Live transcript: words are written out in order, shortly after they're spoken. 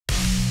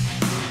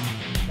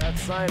That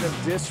sign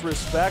of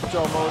disrespect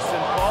almost,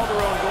 and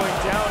Calderon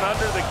going down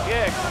under the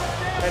kick,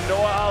 and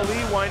Noah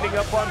Ali winding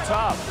up on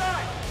top.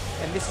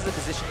 And this is a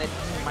position that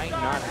he might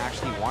not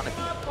actually want to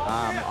be.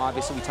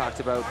 Obviously, we talked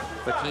about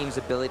Joaquin's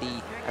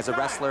ability as a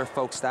wrestler,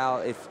 folk style.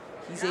 If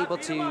he's able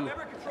to,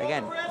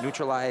 again,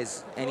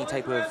 neutralize any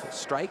type of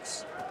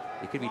strikes,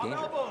 it could be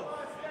dangerous.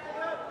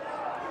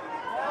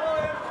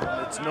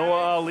 It's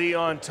Noah Ali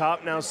on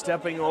top now,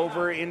 stepping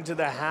over into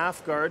the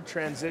half guard,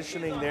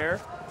 transitioning there.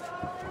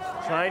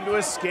 Trying to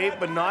escape,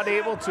 but not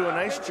able to. A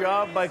nice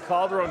job by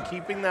Calderon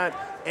keeping that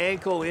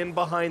ankle in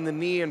behind the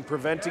knee and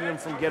preventing him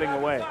from getting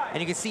away. And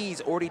you can see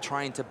he's already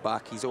trying to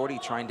buck. He's already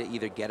trying to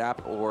either get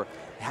up or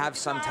have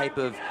some type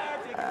of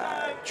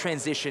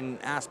transition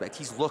aspect.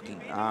 He's looking.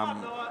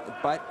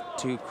 But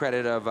to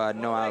credit of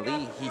Noah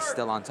Ali, he's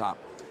still on top.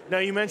 Now,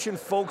 you mentioned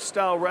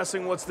folk-style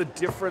wrestling. What's the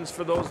difference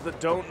for those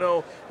that don't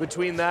know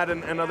between that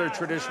and other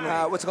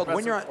traditional what's it called?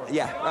 When you're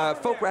on,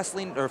 folk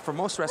wrestling, or for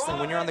most wrestling,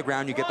 when you're on the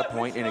ground, you get the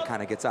point and it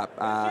kind of gets up.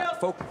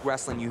 Folk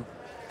wrestling,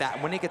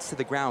 when it gets to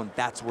the ground,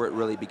 that's where it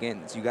really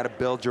begins. You got to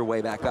build your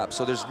way back up.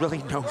 So there's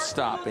really no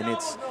stop, and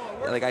it's,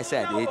 like I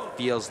said, it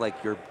feels like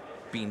you're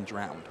being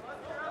drowned.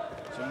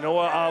 So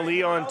Noah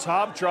Ali on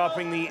top,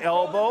 dropping the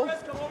elbow.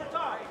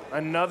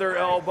 Another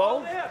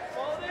elbow.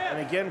 And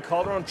again,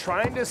 Calderon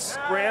trying to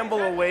scramble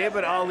away,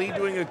 but Ali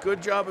doing a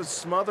good job of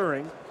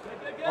smothering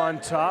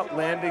on top,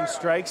 landing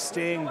strikes,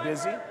 staying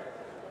busy.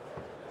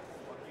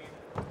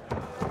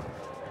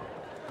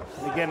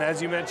 And again,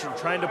 as you mentioned,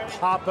 trying to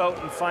pop out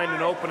and find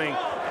an opening.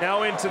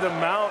 Now into the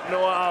mount,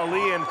 Noah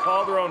Ali, and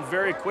Calderon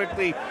very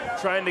quickly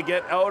trying to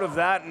get out of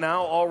that,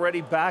 now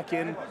already back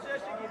in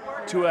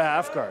to a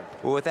half guard.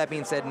 Well, with that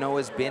being said,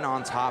 Noah's been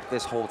on top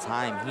this whole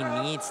time. He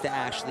needs to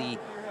actually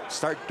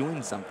start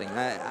doing something.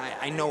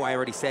 I know I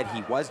already said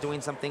he was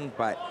doing something,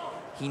 but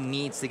he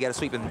needs to get a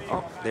sweep. And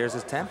oh, there's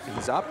his temp.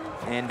 He's up.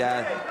 And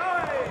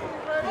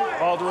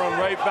Calderon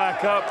right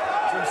back up.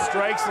 Some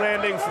strikes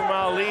landing from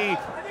Ali.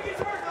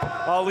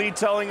 Ali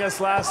telling us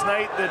last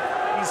night that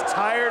he's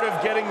tired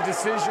of getting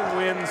decision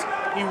wins.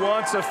 He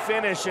wants a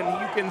finish, and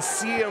you can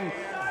see him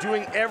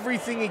doing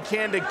everything he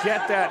can to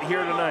get that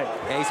here tonight.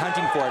 Yeah, he's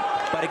hunting for it.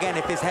 But again,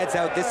 if his head's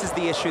out, this is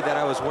the issue that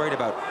I was worried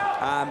about.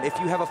 If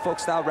you have a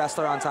folk-style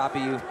wrestler on top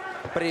of you,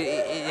 but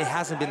it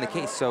hasn't been the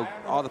case, so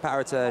all the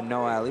power to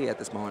Noah Ali at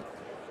this moment.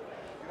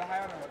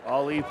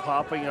 Ali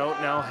popping out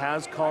now,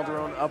 has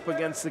Calderon up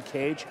against the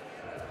cage.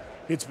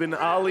 It's been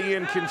Ali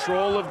in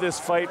control of this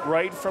fight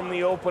right from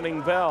the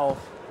opening bell.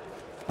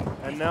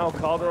 And now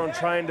Calderon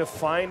trying to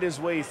find his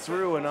way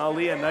through, and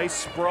Ali a nice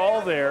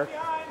sprawl there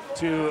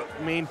to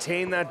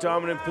maintain that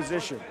dominant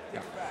position.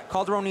 Yeah.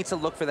 Calderon needs to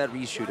look for that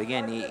reshoot.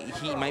 Again,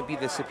 he might be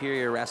the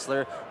superior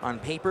wrestler on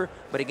paper,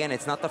 but again,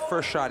 it's not the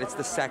first shot, it's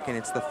the second,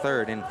 it's the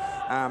third. And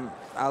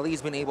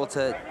Ali's been able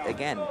to,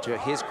 again, to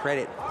his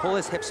credit, pull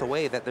his hips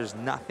away that there's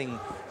nothing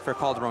for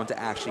Calderon to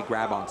actually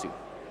grab onto.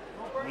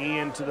 Knee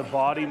into the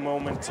body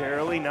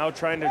momentarily, now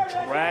trying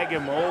to drag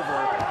him over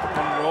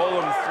and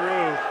roll him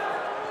through.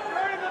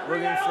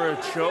 Looking for a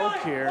choke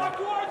here.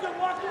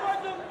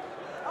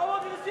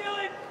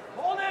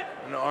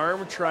 An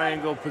arm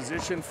triangle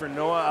position for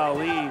Noah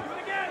Ali.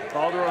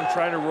 Calderon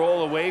trying to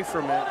roll away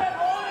from it.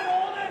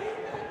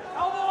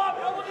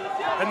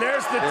 And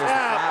there's the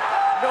tap.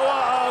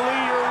 Noah Ali,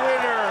 your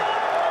winner.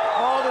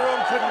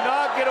 Calderon could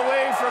not get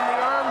away from the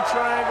arm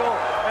triangle,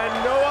 and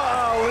Noah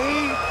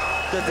Ali,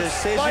 the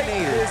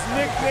decisionator, his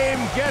nickname,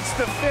 gets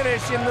the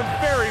finish in the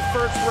very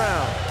first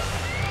round.